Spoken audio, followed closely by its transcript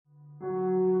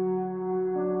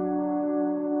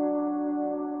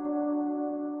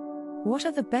What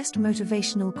are the best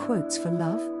motivational quotes for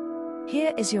love?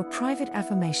 Here is your private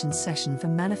affirmation session for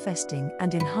manifesting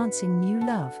and enhancing new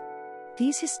love.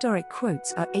 These historic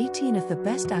quotes are 18 of the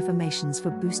best affirmations for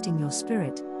boosting your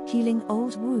spirit, healing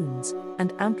old wounds,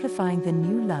 and amplifying the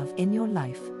new love in your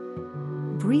life.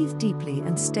 Breathe deeply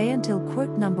and stay until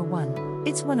quote number 1.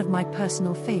 It's one of my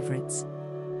personal favorites.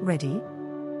 Ready?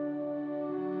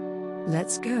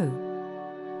 Let's go.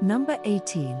 Number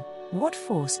 18. What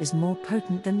force is more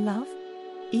potent than love?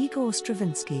 Igor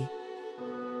Stravinsky.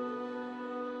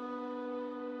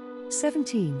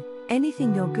 17.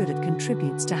 Anything you're good at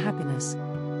contributes to happiness.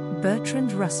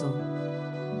 Bertrand Russell.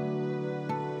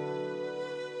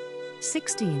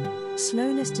 16.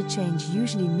 Slowness to change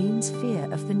usually means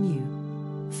fear of the new.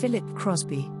 Philip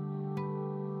Crosby.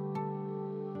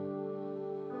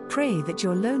 Pray that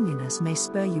your loneliness may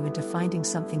spur you into finding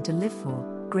something to live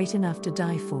for, great enough to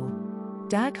die for.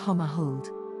 Dag Hammarskjöld.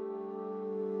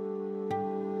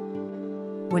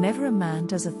 Whenever a man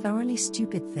does a thoroughly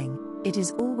stupid thing, it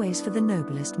is always for the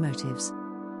noblest motives.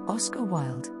 Oscar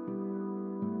Wilde.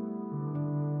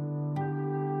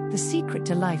 The secret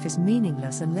to life is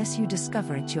meaningless unless you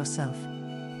discover it yourself.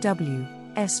 W.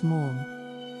 S. Morm.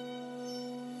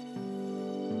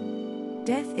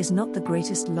 Death is not the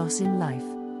greatest loss in life.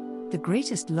 The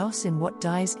greatest loss in what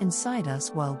dies inside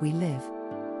us while we live.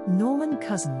 Norman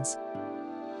Cousins.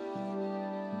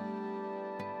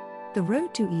 The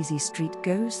road to Easy Street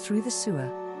goes through the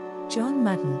sewer. John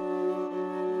Madden.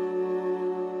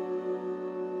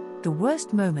 The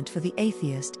worst moment for the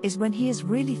atheist is when he is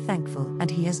really thankful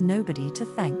and he has nobody to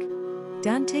thank.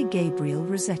 Dante Gabriel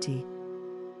Rossetti.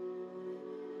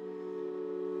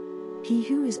 He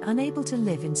who is unable to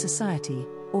live in society,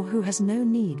 or who has no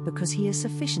need because he is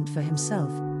sufficient for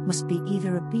himself, must be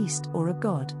either a beast or a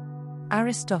god.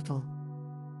 Aristotle.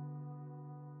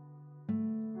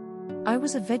 I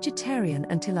was a vegetarian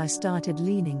until I started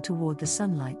leaning toward the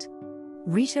sunlight.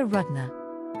 Rita Rudner.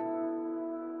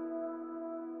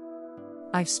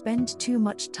 I've spent too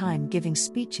much time giving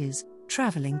speeches,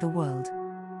 traveling the world.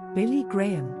 Billy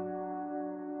Graham.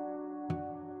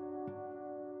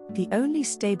 The only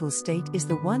stable state is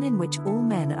the one in which all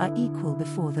men are equal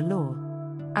before the law.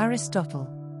 Aristotle.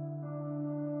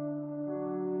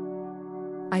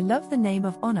 I love the name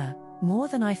of honor more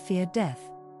than I fear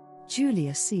death.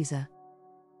 Julius Caesar.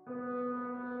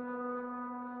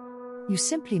 You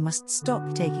simply must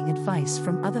stop taking advice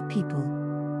from other people.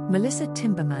 Melissa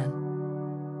Timberman.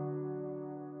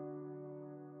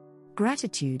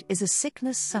 Gratitude is a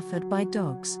sickness suffered by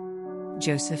dogs.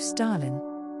 Joseph Stalin.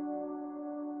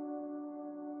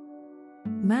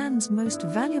 Man's most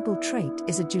valuable trait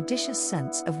is a judicious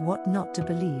sense of what not to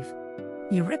believe.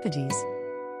 Euripides.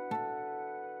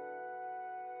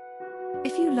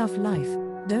 If you love life,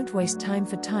 don't waste time,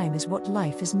 for time is what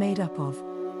life is made up of.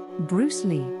 Bruce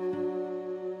Lee.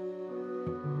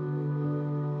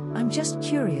 I'm just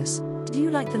curious, do you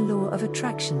like the law of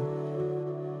attraction?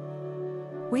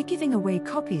 We're giving away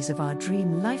copies of our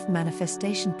Dream Life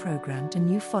Manifestation program to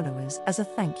new followers as a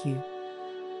thank you.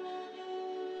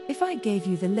 If I gave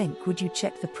you the link, would you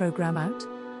check the program out?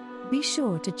 Be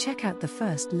sure to check out the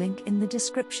first link in the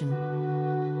description.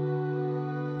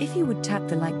 If you would tap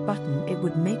the like button, it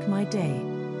would make my day.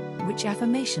 Which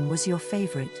affirmation was your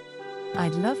favorite?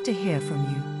 I'd love to hear from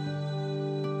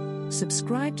you.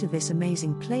 Subscribe to this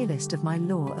amazing playlist of my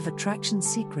Law of Attraction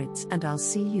secrets, and I'll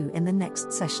see you in the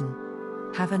next session.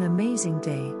 Have an amazing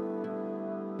day.